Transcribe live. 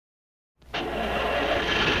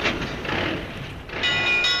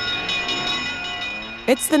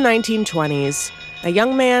It's the 1920s. A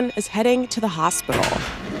young man is heading to the hospital.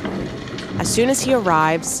 As soon as he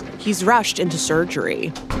arrives, he's rushed into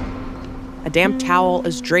surgery. A damp towel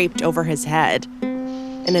is draped over his head.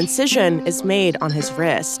 An incision is made on his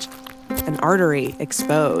wrist, an artery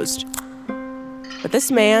exposed. But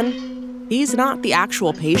this man, he's not the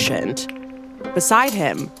actual patient. Beside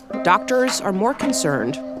him, doctors are more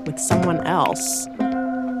concerned with someone else.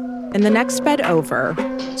 In the next bed over,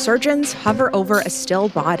 surgeons hover over a still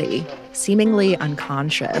body, seemingly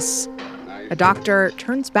unconscious. A doctor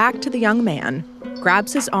turns back to the young man,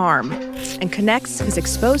 grabs his arm, and connects his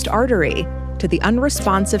exposed artery to the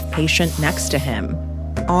unresponsive patient next to him,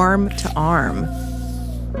 arm to arm.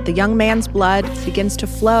 The young man's blood begins to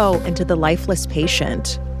flow into the lifeless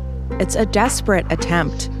patient. It's a desperate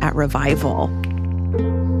attempt at revival.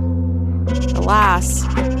 Alas,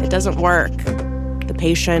 it doesn't work. The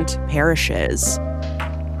patient perishes.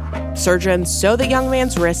 Surgeons sew the young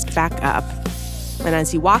man's wrist back up, and as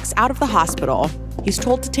he walks out of the hospital, he's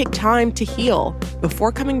told to take time to heal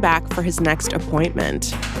before coming back for his next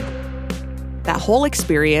appointment. That whole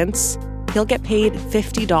experience, he'll get paid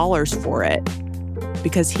 $50 for it,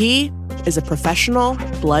 because he is a professional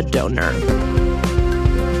blood donor.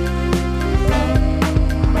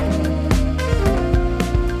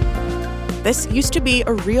 This used to be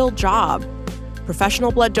a real job.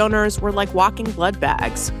 Professional blood donors were like walking blood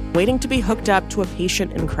bags, waiting to be hooked up to a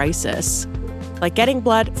patient in crisis, like getting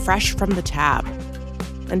blood fresh from the tap.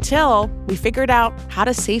 Until we figured out how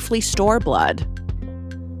to safely store blood.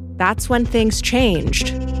 That's when things changed.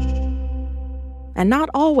 And not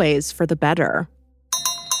always for the better.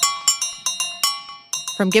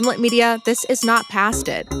 From Gimlet Media, this is Not Past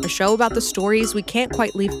It, a show about the stories we can't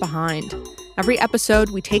quite leave behind. Every episode,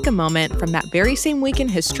 we take a moment from that very same week in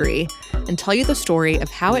history and tell you the story of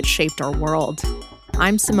how it shaped our world.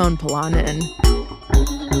 I'm Simone Polanen.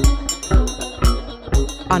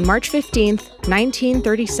 On March 15th,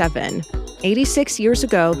 1937, 86 years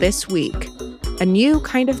ago this week, a new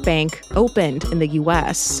kind of bank opened in the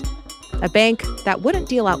U.S. A bank that wouldn't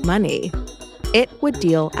deal out money. It would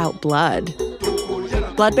deal out blood.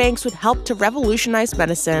 Blood banks would help to revolutionize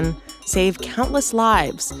medicine, save countless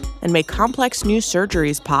lives, and make complex new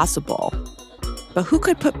surgeries possible. But who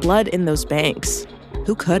could put blood in those banks?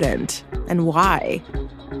 Who couldn't? And why?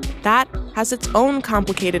 That has its own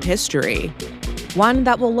complicated history. One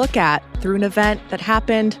that we'll look at through an event that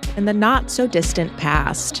happened in the not-so-distant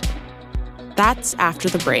past. That's after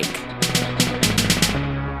the break.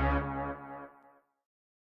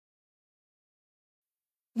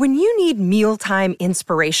 When you need mealtime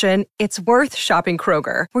inspiration, it's worth shopping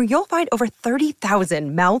Kroger, where you'll find over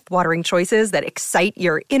 30,000 mouth-watering choices that excite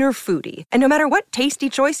your inner foodie. And no matter what tasty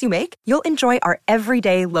choice you make, you'll enjoy our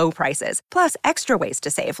everyday low prices, plus extra ways to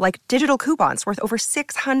save, like digital coupons worth over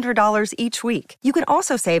 $600 each week. You can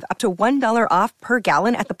also save up to $1 off per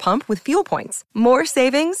gallon at the pump with fuel points. More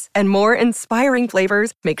savings and more inspiring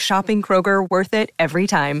flavors make shopping Kroger worth it every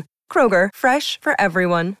time. Kroger, fresh for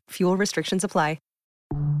everyone. Fuel restrictions apply.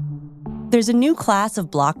 There's a new class of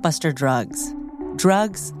blockbuster drugs.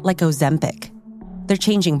 Drugs like Ozempic. They're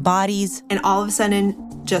changing bodies. And all of a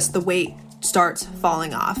sudden, just the weight starts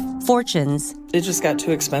falling off. Fortunes. It just got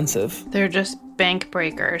too expensive. They're just bank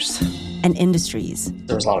breakers. And industries.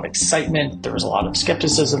 There was a lot of excitement. There was a lot of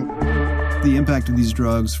skepticism. The impact of these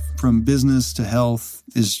drugs, from business to health,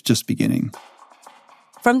 is just beginning.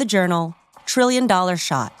 From the Journal, $1 Trillion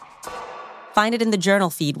Shot. Find it in the Journal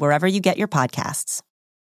feed wherever you get your podcasts.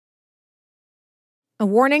 A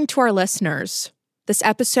warning to our listeners. This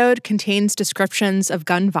episode contains descriptions of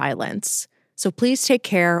gun violence, so please take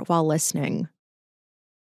care while listening.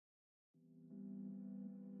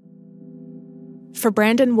 For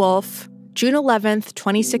Brandon Wolf, June 11th,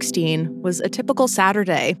 2016 was a typical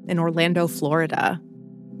Saturday in Orlando, Florida.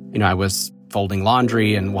 I was folding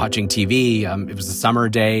laundry and watching TV. It was a summer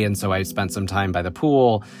day, and so I spent some time by the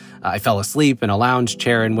pool. I fell asleep in a lounge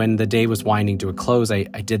chair, and when the day was winding to a close, I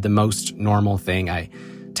did the most normal thing. I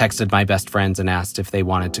texted my best friends and asked if they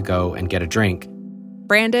wanted to go and get a drink.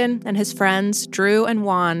 Brandon and his friends, Drew and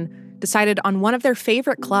Juan, decided on one of their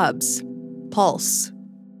favorite clubs, Pulse.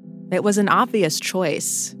 It was an obvious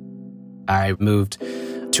choice. I moved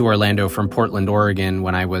to Orlando from Portland, Oregon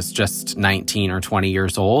when I was just 19 or 20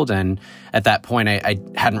 years old. And at that point, I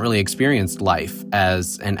hadn't really experienced life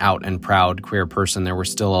as an out and proud queer person. There were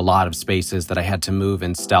still a lot of spaces that I had to move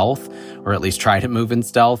in stealth, or at least try to move in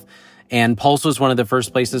stealth. And Pulse was one of the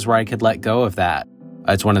first places where I could let go of that.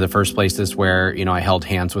 It's one of the first places where, I held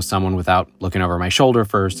hands with someone without looking over my shoulder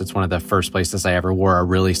first. It's one of the first places I ever wore a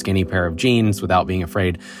really skinny pair of jeans without being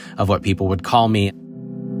afraid of what people would call me.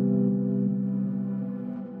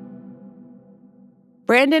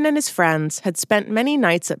 Brandon and his friends had spent many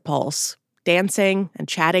nights at Pulse, dancing and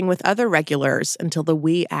chatting with other regulars until the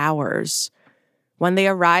wee hours. When they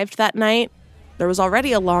arrived that night, there was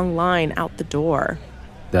already a long line out the door.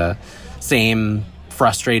 The same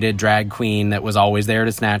frustrated drag queen that was always there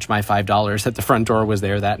to snatch my $5 at the front door was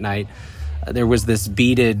there that night. There was this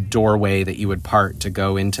beaded doorway that you would part to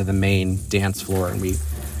go into the main dance floor, and we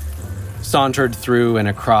sauntered through and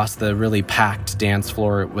across the really packed dance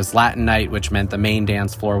floor. It was Latin night, which meant the main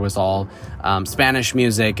dance floor was all Spanish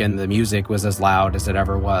music, and the music was as loud as it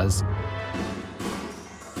ever was.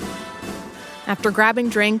 After grabbing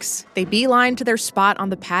drinks, they beelined to their spot on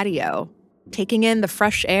the patio, taking in the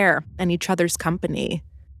fresh air and each other's company.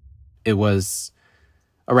 It was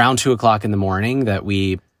around 2 o'clock in the morning that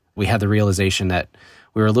we had the realization that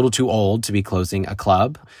we were a little too old to be closing a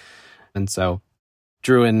club. And so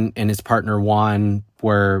Drew and his partner Juan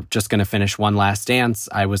were just going to finish one last dance.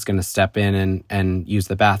 I was going to step in and use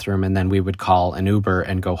the bathroom, and then we would call an Uber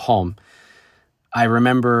and go home. I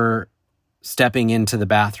remember stepping into the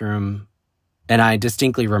bathroom, and I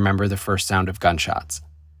distinctly remember the first sound of gunshots.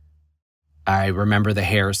 I remember the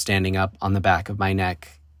hair standing up on the back of my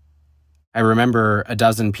neck. I remember a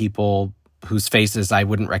dozen people whose faces I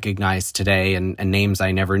wouldn't recognize today and names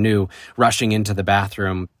I never knew rushing into the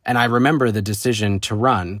bathroom. And I remember the decision to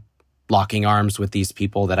run, locking arms with these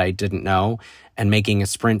people that I didn't know and making a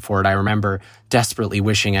sprint for it. I remember desperately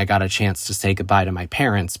wishing I got a chance to say goodbye to my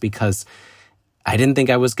parents because I didn't think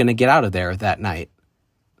I was going to get out of there that night.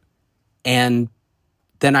 And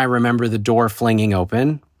then I remember the door flinging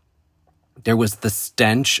open. There was the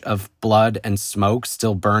stench of blood and smoke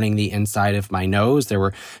still burning the inside of my nose. There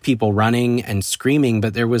were people running and screaming,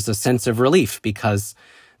 but there was a sense of relief because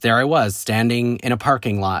there I was, standing in a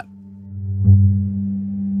parking lot.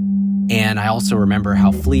 And I also remember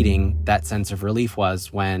how fleeting that sense of relief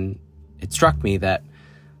was when it struck me that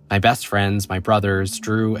my best friends, my brothers,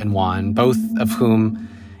 Drew and Juan, both of whom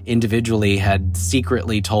individually had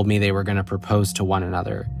secretly told me they were going to propose to one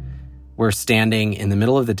another, were standing in the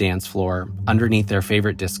middle of the dance floor underneath their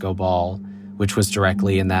favorite disco ball, which was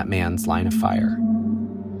directly in that man's line of fire.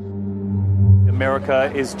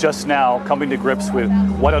 America is just now coming to grips with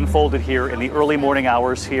what unfolded here in the early morning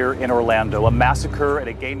hours here in Orlando, a massacre at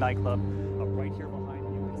a gay nightclub right here behind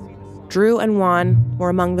you. Drew and Juan were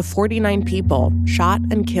among the 49 people shot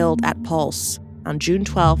and killed at Pulse on June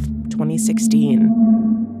 12, 2016.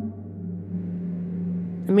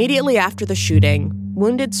 Immediately after the shooting,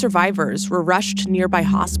 wounded survivors were rushed to nearby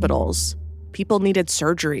hospitals. People needed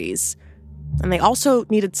surgeries. And they also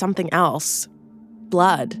needed something else: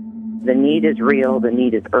 blood. The need is real. The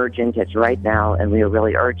need is urgent. It's right now. And we are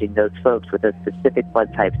really urging those folks with those specific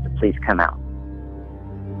blood types to please come out.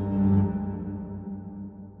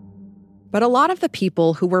 But a lot of the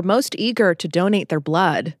people who were most eager to donate their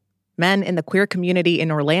blood, men in the queer community in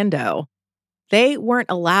Orlando, they weren't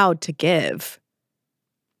allowed to give.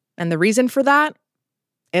 And the reason for that?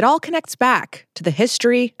 It all connects back to the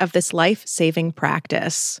history of this life-saving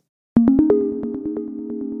practice.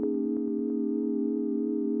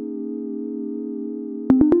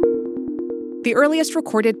 The earliest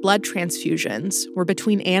recorded blood transfusions were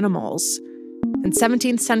between animals. In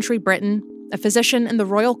 17th century Britain, a physician in the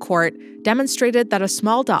royal court demonstrated that a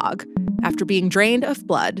small dog, after being drained of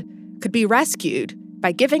blood, could be rescued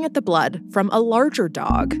by giving it the blood from a larger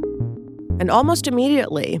dog. And almost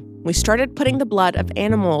immediately, we started putting the blood of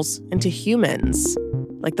animals into humans,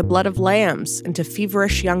 like the blood of lambs into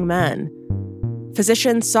feverish young men.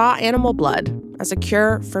 Physicians saw animal blood as a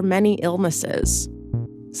cure for many illnesses.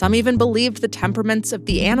 Some even believed the temperaments of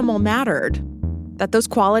the animal mattered, that those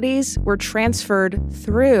qualities were transferred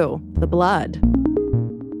through the blood.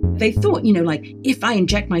 They thought, if I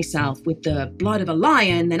inject myself with the blood of a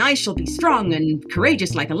lion, then I shall be strong and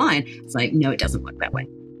courageous like a lion. It's like, no, it doesn't work that way.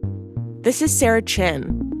 This is Sarah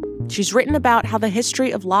Chin. She's written about how the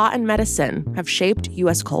history of law and medicine have shaped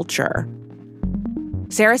U.S. culture.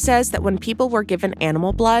 Sarah says that when people were given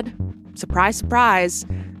animal blood, surprise, surprise,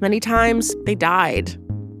 many times they died.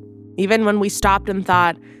 Even when we stopped and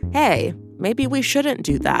thought, hey, maybe we shouldn't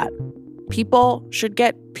do that. People should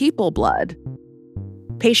get people blood.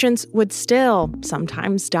 Patients would still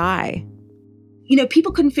sometimes die.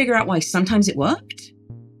 People couldn't figure out why sometimes it worked.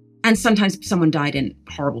 And sometimes someone died in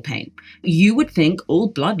horrible pain. You would think all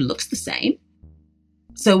blood looks the same.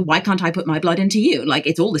 So why can't I put my blood into you?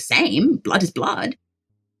 It's all the same. Blood is blood.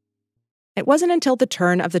 It wasn't until the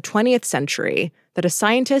turn of the 20th century that a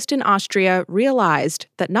scientist in Austria realized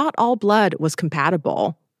that not all blood was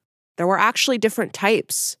compatible. There were actually different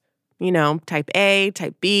types. Type A,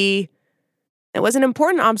 type B. It was an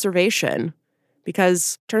important observation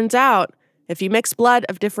because, turns out, If you mix blood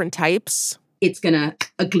of different types, it's going to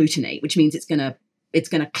agglutinate, which means it's going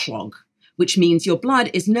to clog, which means your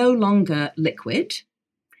blood is no longer liquid.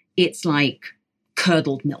 It's like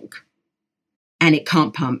curdled milk, and it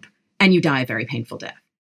can't pump, and you die a very painful death.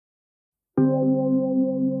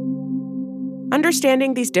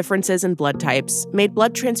 Understanding these differences in blood types made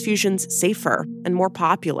blood transfusions safer and more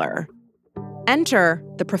popular. Enter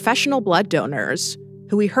the professional blood donors,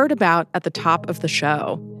 who we heard about at the top of the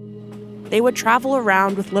show. They would travel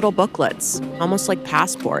around with little booklets, almost like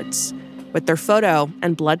passports, with their photo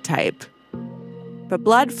and blood type. But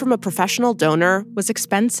blood from a professional donor was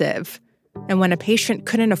expensive, and when a patient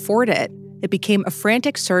couldn't afford it, it became a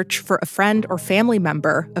frantic search for a friend or family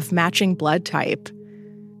member of matching blood type.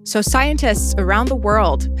 So scientists around the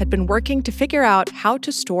world had been working to figure out how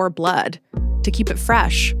to store blood, to keep it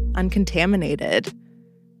fresh, uncontaminated.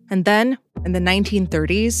 And then, in the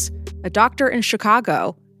 1930s, a doctor in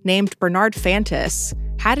Chicago named Bernard Fantis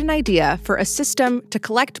had an idea for a system to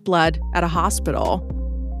collect blood at a hospital.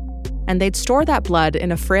 And they'd store that blood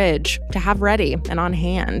in a fridge to have ready and on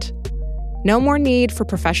hand. No more need for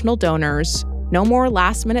professional donors, no more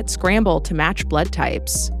last-minute scramble to match blood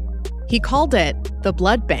types. He called it the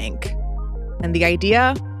blood bank, and the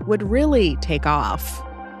idea would really take off.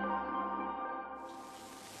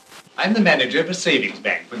 I'm the manager of a savings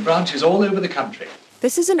bank with branches all over the country.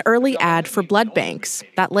 This is an early ad for blood banks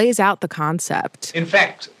that lays out the concept. In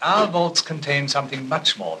fact, our vaults contain something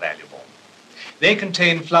much more valuable. They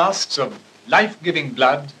contain flasks of life-giving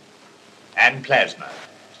blood and plasma.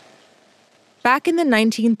 Back in the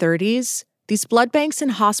 1930s, these blood banks in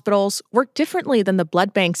hospitals worked differently than the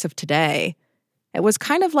blood banks of today. It was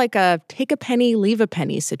kind of like a take a penny, leave a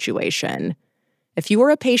penny situation. If you were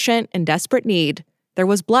a patient in desperate need, there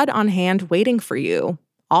was blood on hand waiting for you,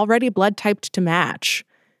 already blood typed to match,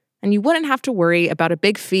 and you wouldn't have to worry about a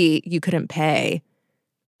big fee you couldn't pay.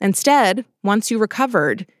 Instead, once you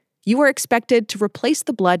recovered, you were expected to replace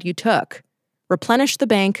the blood you took, replenish the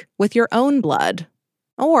bank with your own blood,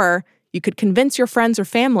 or you could convince your friends or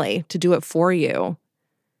family to do it for you.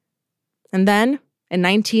 And then, in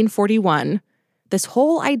 1941, this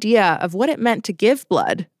whole idea of what it meant to give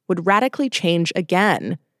blood would radically change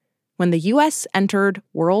again when the U.S. entered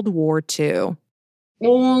World War II.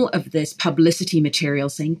 All of this publicity material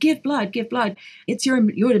saying, give blood, it's your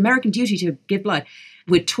American duty to give blood.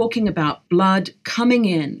 We're talking about blood coming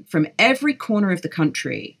in from every corner of the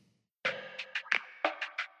country.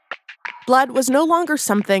 Blood was no longer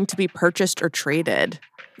something to be purchased or traded.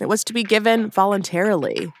 It was to be given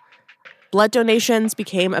voluntarily. Blood donations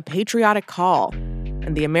became a patriotic call,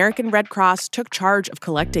 and the American Red Cross took charge of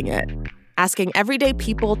collecting it, asking everyday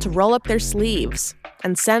people to roll up their sleeves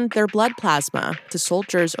and send their blood plasma to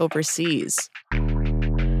soldiers overseas.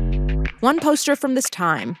 One poster from this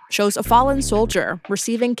time shows a fallen soldier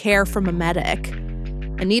receiving care from a medic.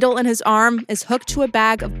 A needle in his arm is hooked to a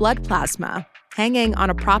bag of blood plasma hanging on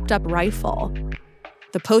a propped-up rifle.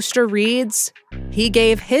 The poster reads, "He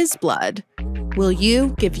gave his blood. Will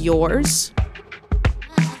you give yours?"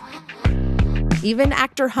 Even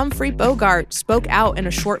actor Humphrey Bogart spoke out in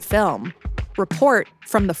a short film, Report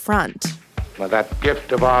from the Front. That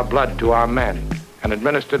gift of our blood to our men and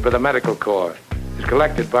administered by the Medical Corps is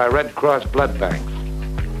collected by Red Cross blood banks.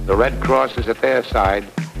 The Red Cross is at their side,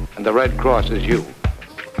 and the Red Cross is you.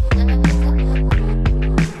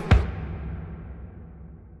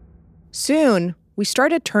 Soon, we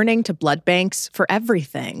started turning to blood banks for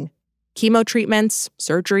everything. Chemo treatments,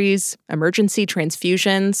 surgeries, emergency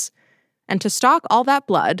transfusions. And to stock all that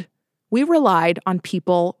blood, we relied on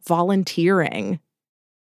people volunteering.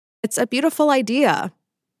 It's a beautiful idea,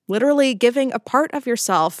 literally giving a part of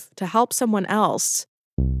yourself to help someone else.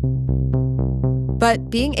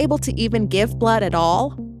 But being able to even give blood at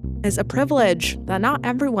all is a privilege that not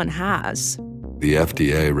everyone has. The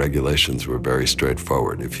FDA regulations were very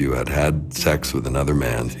straightforward. If you had had sex with another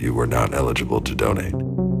man, you were not eligible to donate.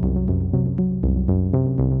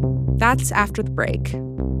 That's after the break.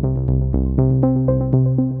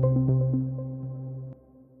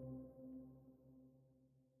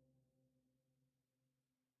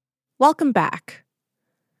 Welcome back.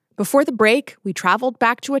 Before the break, we traveled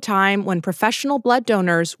back to a time when professional blood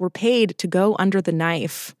donors were paid to go under the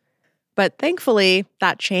knife. But thankfully,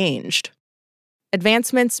 that changed.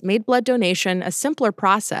 Advancements made blood donation a simpler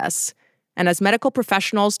process, and as medical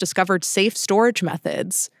professionals discovered safe storage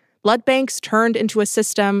methods, blood banks turned into a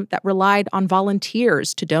system that relied on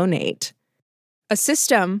volunteers to donate. A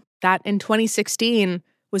system that, in 2016,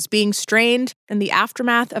 was being strained in the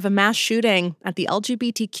aftermath of a mass shooting at the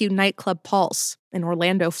LGBTQ nightclub Pulse in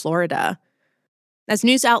Orlando, Florida. As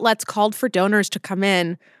news outlets called for donors to come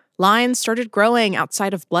in, lines started growing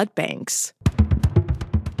outside of blood banks.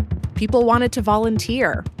 People wanted to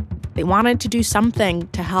volunteer. They wanted to do something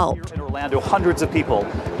to help. Here in Orlando, hundreds of people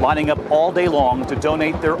lining up all day long to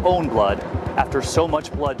donate their own blood after so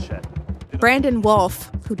much bloodshed. Brandon Wolf,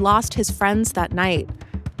 who'd lost his friends that night,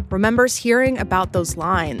 remembers hearing about those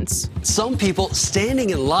lines. Some people standing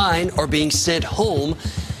in line are being sent home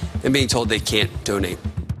and being told they can't donate.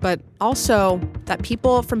 But also that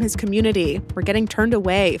people from his community were getting turned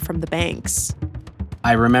away from the banks.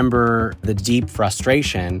 I remember the deep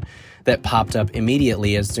frustration that popped up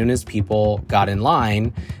immediately as soon as people got in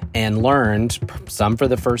line and learned, some for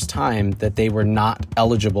the first time, that they were not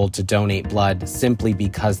eligible to donate blood simply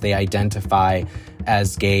because they identify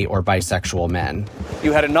as gay or bisexual men.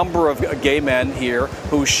 You had a number of gay men here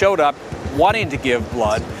who showed up wanting to give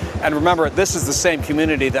blood. And remember, this is the same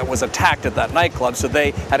community that was attacked at that nightclub, so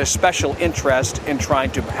they had a special interest in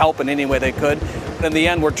trying to help in any way they could. In the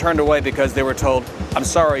end, were turned away because they were told, I'm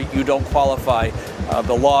sorry, you don't qualify.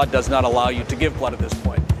 The law does not allow you to give blood at this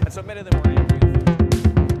point. And so many of them were angry.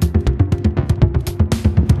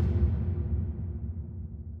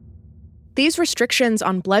 These restrictions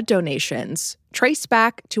on blood donations trace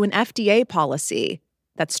back to an FDA policy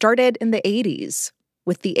that started in the 80s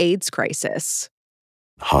with the AIDS crisis.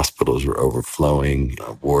 Hospitals were overflowing.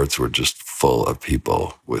 Wards were just full of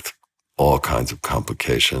people with all kinds of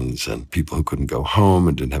complications and people who couldn't go home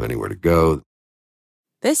and didn't have anywhere to go.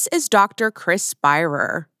 This is Dr. Chris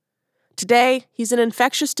Beirer. Today, he's an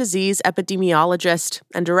infectious disease epidemiologist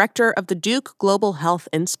and director of the Duke Global Health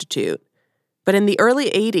Institute. But in the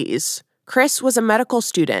early 80s, Chris was a medical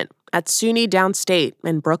student at SUNY Downstate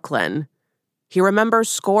in Brooklyn. He remembers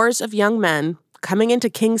scores of young men coming into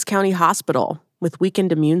Kings County Hospital with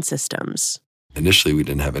weakened immune systems. Initially, we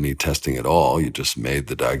didn't have any testing at all. You just made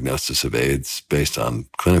the diagnosis of AIDS based on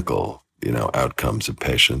clinical, outcomes of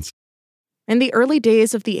patients. In the early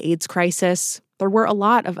days of the AIDS crisis, there were a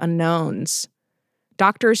lot of unknowns.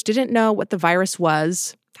 Doctors didn't know what the virus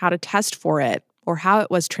was, how to test for it, or how it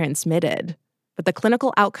was transmitted. But the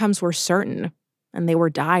clinical outcomes were certain, and they were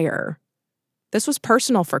dire. This was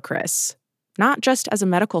personal for Chris, not just as a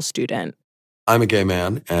medical student. I'm a gay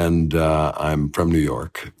man, and I'm from New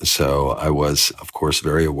York. So I was, of course,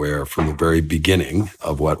 very aware from the very beginning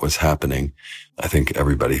of what was happening. I think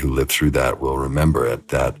everybody who lived through that will remember it,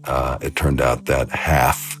 that it turned out that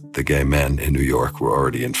half the gay men in New York were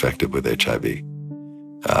already infected with HIV.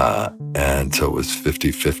 And so it was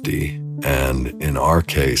 50-50. And in our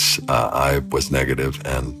case, I was negative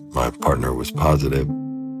and my partner was positive.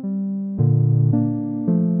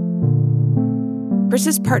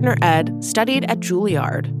 Chris's partner, Ed, studied at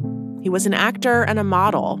Juilliard. He was an actor and a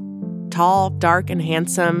model, tall, dark, and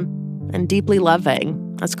handsome, and deeply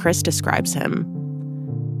loving, as Chris describes him.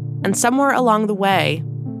 And somewhere along the way,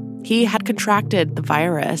 he had contracted the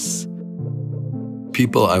virus.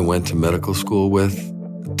 People I went to medical school with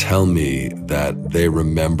tell me that they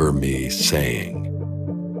remember me saying,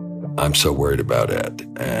 I'm so worried about Ed.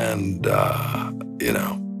 And,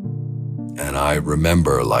 and I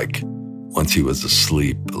remember, once he was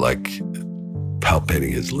asleep,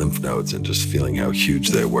 palpating his lymph nodes and just feeling how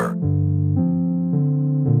huge they were.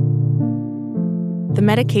 The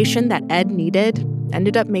medication that Ed needed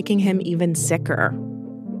ended up making him even sicker.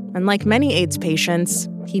 And like many AIDS patients,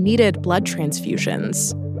 he needed blood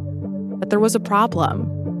transfusions. But there was a problem.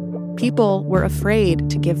 People were afraid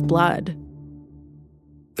to give blood.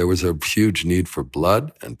 There was a huge need for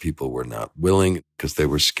blood, and people were not willing because they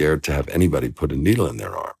were scared to have anybody put a needle in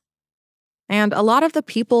their arm. And a lot of the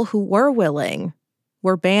people who were willing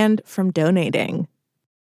were banned from donating.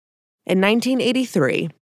 In 1983,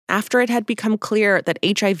 after it had become clear that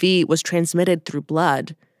HIV was transmitted through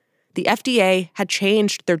blood, the FDA had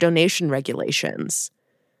changed their donation regulations.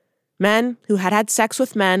 Men who had had sex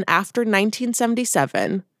with men after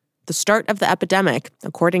 1977, the start of the epidemic,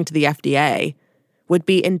 according to the FDA, would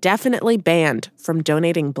be indefinitely banned from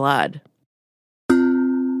donating blood.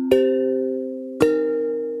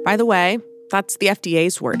 By the way, that's the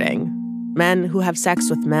FDA's wording. Men who have sex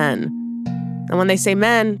with men. And when they say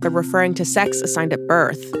men, they're referring to sex assigned at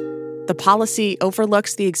birth. The policy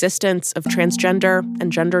overlooks the existence of transgender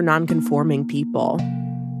and gender nonconforming people.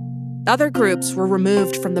 Other groups were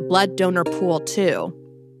removed from the blood donor pool too,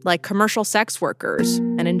 like commercial sex workers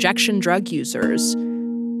and injection drug users.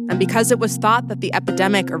 And because it was thought that the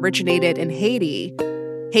epidemic originated in Haiti,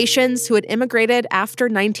 Haitians who had immigrated after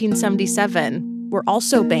 1977 were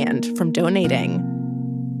also banned from donating.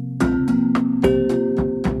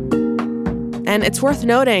 And it's worth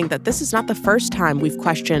noting that this is not the first time we've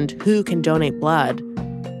questioned who can donate blood.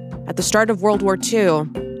 At the start of World War II,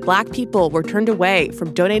 Black people were turned away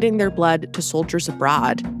from donating their blood to soldiers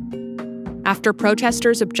abroad. After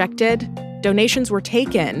protesters objected, donations were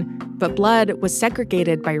taken, but blood was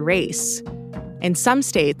segregated by race. In some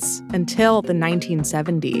states, until the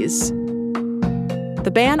 1970s. The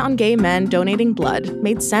ban on gay men donating blood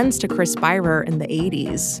made sense to Chris Beirer in the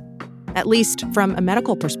 80s, at least from a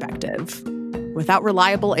medical perspective. Without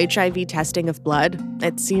reliable HIV testing of blood,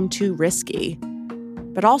 it seemed too risky.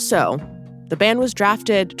 But also, the ban was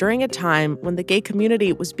drafted during a time when the gay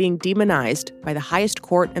community was being demonized by the highest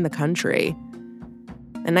court in the country.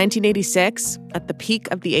 In 1986, at the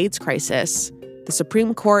peak of the AIDS crisis, the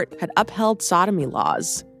Supreme Court had upheld sodomy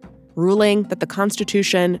laws, ruling that the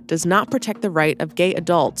Constitution does not protect the right of gay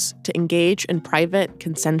adults to engage in private,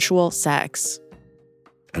 consensual sex.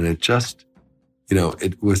 And it just,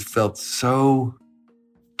 felt so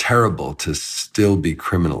terrible to still be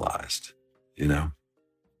criminalized,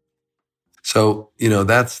 So,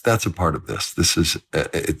 that's a part of this. This is,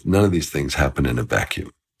 none of these things happen in a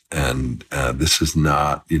vacuum. And this is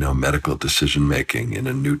not, medical decision-making in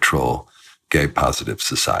a neutral, gay-positive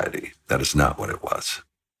society. That is not what it was.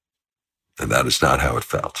 And that is not how it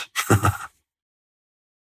felt.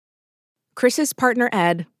 Chris's partner,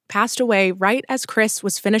 Ed, passed away right as Chris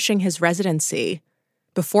was finishing his residency,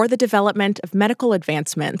 before the development of medical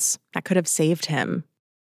advancements that could have saved him.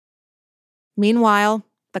 Meanwhile,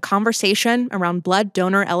 the conversation around blood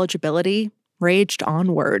donor eligibility raged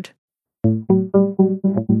onward.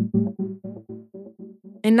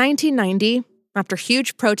 In 1990, after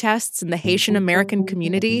huge protests in the Haitian American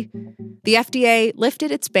community, the FDA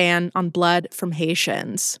lifted its ban on blood from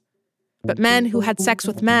Haitians. But men who had sex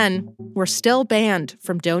with men were still banned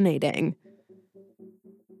from donating.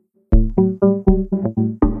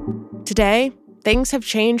 Today, things have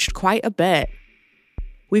changed quite a bit.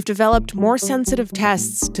 We've developed more sensitive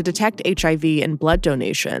tests to detect HIV in blood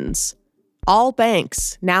donations. All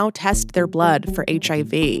banks now test their blood for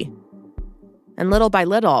HIV. And little by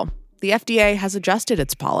little, the FDA has adjusted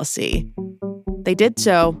its policy. They did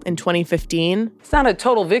so in 2015. It's not a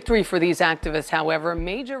total victory for these activists, however.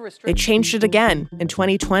 Major restrictions. They changed it again in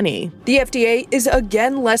 2020. The FDA is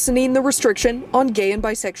again lessening the restriction on gay and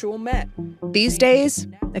bisexual men. These days,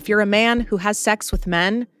 if you're a man who has sex with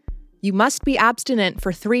men, you must be abstinent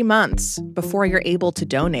for 3 months before you're able to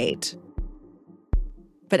donate.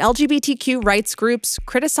 But LGBTQ rights groups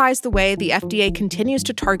criticize the way the FDA continues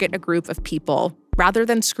to target a group of people rather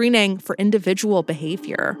than screening for individual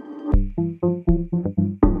behavior.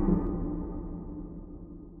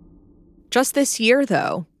 Just this year,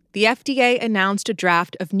 though, the FDA announced a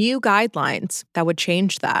draft of new guidelines that would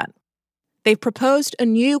change that. They've proposed a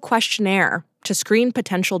new questionnaire to screen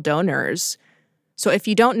potential donors. So if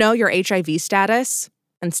you don't know your HIV status,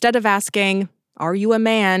 instead of asking, "Are you a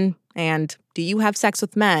man?" and "Do you have sex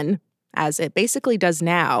with men?" as it basically does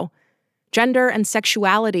now, gender and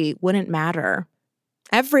sexuality wouldn't matter.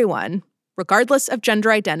 Everyone, regardless of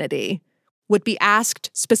gender identity, would be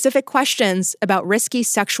asked specific questions about risky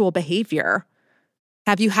sexual behavior.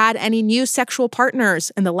 Have you had any new sexual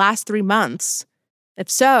partners in the last 3 months? If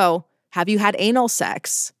so, have you had anal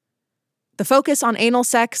sex? The focus on anal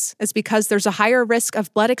sex is because there's a higher risk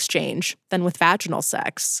of blood exchange than with vaginal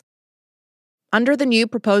sex. Under the new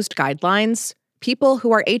proposed guidelines, people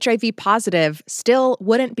who are HIV positive still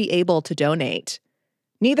wouldn't be able to donate.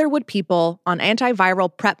 Neither would people on antiviral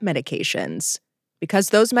PrEP medications, because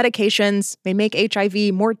those medications may make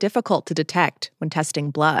HIV more difficult to detect when testing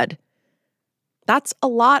blood. That's a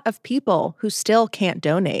lot of people who still can't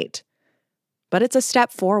donate. But it's a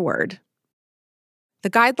step forward.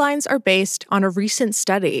 The guidelines are based on a recent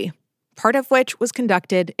study, part of which was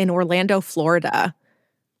conducted in Orlando, Florida.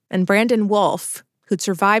 And Brandon Wolf, who'd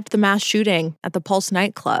survived the mass shooting at the Pulse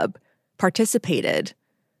nightclub, participated.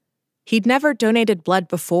 He'd never donated blood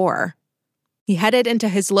before. He headed into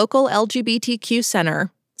his local LGBTQ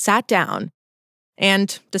center, sat down,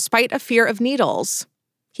 and despite a fear of needles,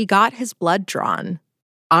 he got his blood drawn.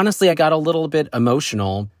 Honestly, I got a little bit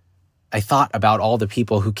emotional. I thought about all the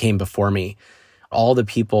people who came before me, all the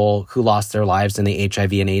people who lost their lives in the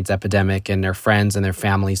HIV and AIDS epidemic, and their friends and their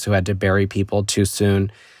families who had to bury people too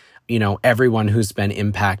soon. Everyone who's been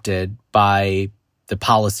impacted by the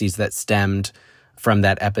policies that stemmed from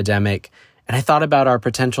that epidemic. And I thought about our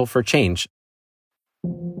potential for change.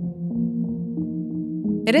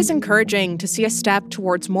 It is encouraging to see a step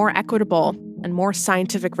towards more equitable and more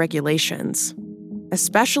scientific regulations,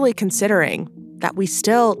 especially considering that we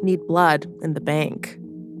still need blood in the bank.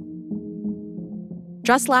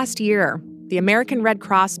 Just last year, the American Red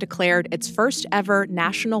Cross declared its first ever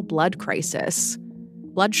national blood crisis.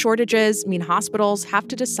 Blood shortages mean hospitals have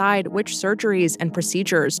to decide which surgeries and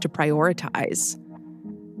procedures to prioritize.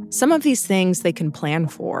 Some of these things they can plan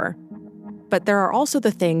for, but there are also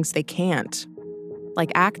the things they can't,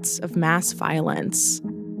 like acts of mass violence.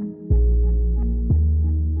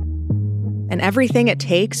 And everything it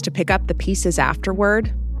takes to pick up the pieces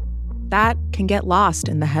afterward, that can get lost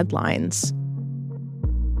in the headlines.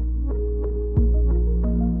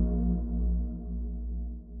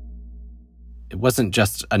 It wasn't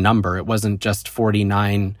just a number. It wasn't just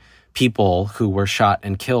 49 people who were shot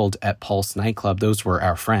and killed at Pulse nightclub. Those were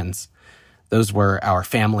our friends. Those were our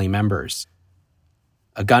family members.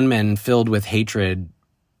 A gunman filled with hatred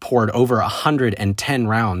poured over 110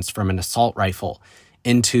 rounds from an assault rifle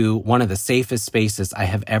into one of the safest spaces I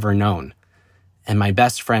have ever known. And my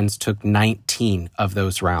best friends took 19 of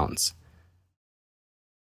those rounds.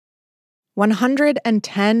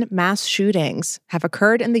 110 mass shootings have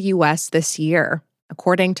occurred in the U.S. this year,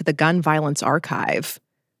 according to the Gun Violence Archive.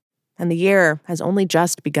 And the year has only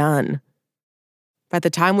just begun. By the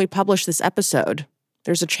time we publish this episode,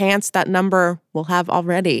 there's a chance that number will have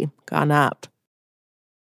already gone up.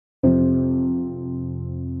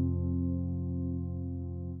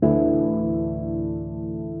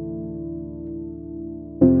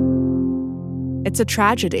 It's a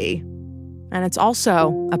tragedy, and it's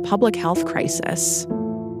also a public health crisis.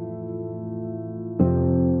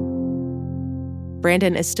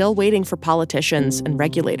 Brandon is still waiting for politicians and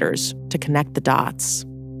regulators to connect the dots.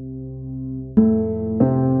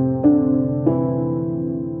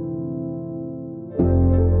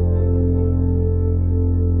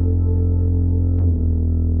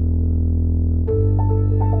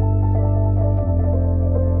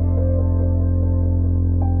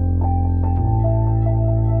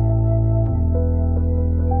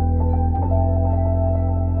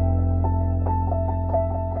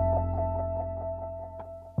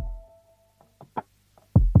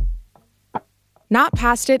 Not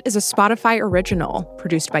Past It is a Spotify original,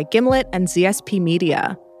 produced by Gimlet and ZSP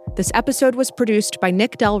Media. This episode was produced by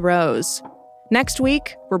Nick Del Rose. Next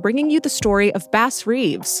week, we're bringing you the story of Bass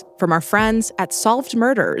Reeves from our friends at Solved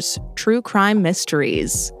Murders, True Crime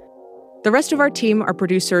Mysteries. The rest of our team are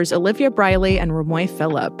producers Olivia Briley and Ramoy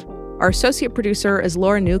Phillip. Our associate producer is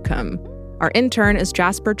Laura Newcomb. Our intern is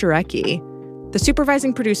Jasper Jarecki. The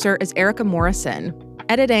supervising producer is Erica Morrison.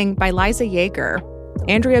 Editing by Liza Yeager.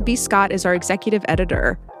 Andrea B. Scott is our executive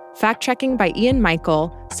editor. Fact-checking by Ian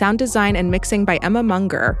Michael. Sound design and mixing by Emma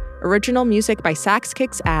Munger. Original music by Sax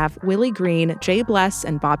Kicks Ave, Willie Green, Jay Bless,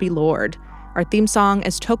 and Bobby Lord. Our theme song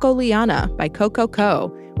is Toko Liana by Coco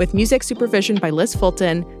Co, with music supervision by Liz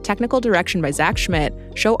Fulton, technical direction by Zach Schmidt,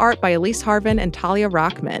 show art by Elise Harvin and Talia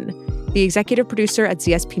Rockman. The executive producer at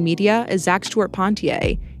ZSP Media is Zach Stewart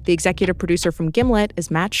Pontier. The executive producer from Gimlet is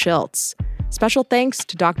Matt Schiltz. Special thanks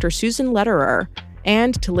to Dr. Susan Lederer,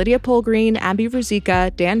 and to Lydia Polgreen, Abby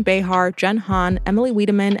Ruzicka, Dan Behar, Jen Hahn, Emily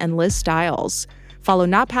Wiedemann, and Liz Stiles. Follow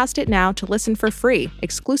Not Past It now to listen for free,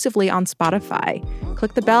 exclusively on Spotify.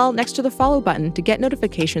 Click the bell next to the follow button to get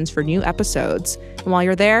notifications for new episodes. And while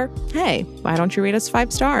you're there, hey, why don't you rate us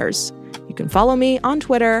 5 stars? You can follow me on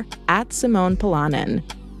Twitter at Simone Polanen.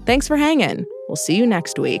 Thanks for hanging. We'll see you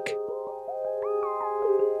next week.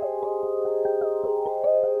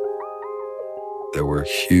 There were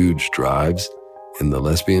huge drives in the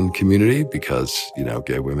lesbian community because,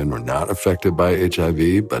 gay women were not affected by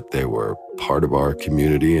HIV, but they were part of our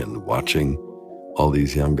community and watching all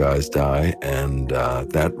these young guys die. And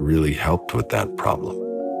that really helped with that problem.